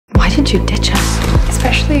could you ditch us?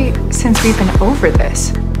 Especially since we've been over this.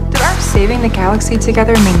 Did our saving the galaxy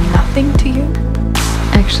together mean nothing to you?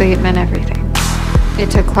 Actually, it meant everything. It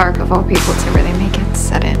took Clarke, of all people, to really make it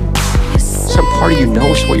set in. Some part of you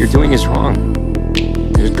knows what you're doing is wrong.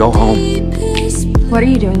 Just go home. What are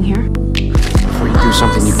you doing here? Before you do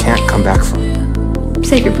something you can't come back from.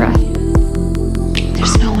 Save your breath.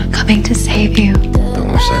 There's no one coming to save you. Don't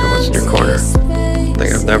lose sight of what's in your corner.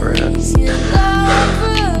 Thing I've never had.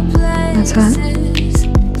 That's what?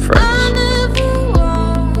 Friends.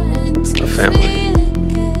 A family.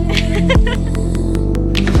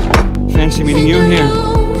 Fancy meeting you here.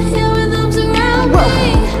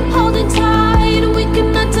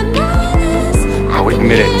 I'll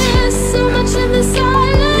admit it.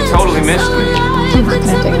 You totally missed me. I'm not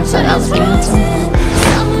gonna dig us that I was the answer.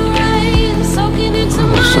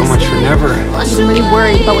 Oh, so much for never. I'm really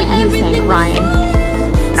worried about what you think, Ryan.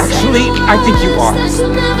 Actually, I think you are.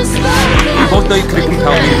 You both know you could have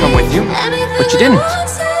compelled me to come with you, but you didn't.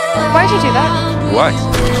 Why'd you do that? What?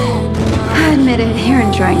 I admit it, you're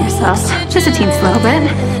enjoying yourself. Just a teensy little bit.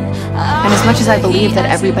 And as much as I believe that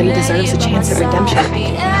everybody deserves a chance at redemption,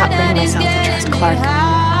 I cannot bring myself to trust Clarke.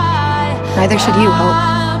 Neither should you, Hope.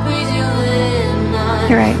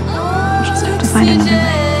 You're right. We'll just have to find another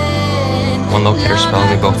way. One locator spell and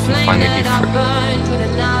we both can finally be free.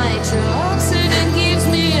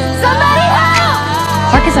 Somebody help!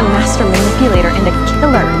 Clarke is a master manipulator and a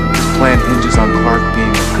killer. His plan hinges on Clarke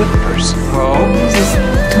being a good person. Oh? This is a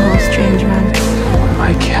whole strange man.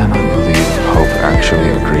 I cannot believe Hope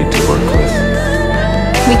actually agreed to work with.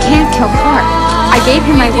 We can't kill Clarke. I gave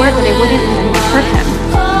him my word that I wouldn't even hurt him.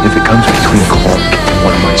 If it comes between Clarke and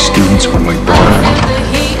one of my students when we brought him up,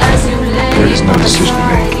 there is no decision to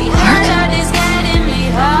make. Clarke?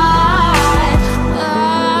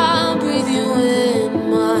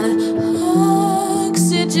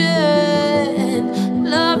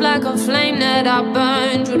 Like a flame that I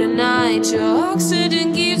burn through the night. Your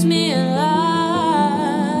oxygen keeps me alive.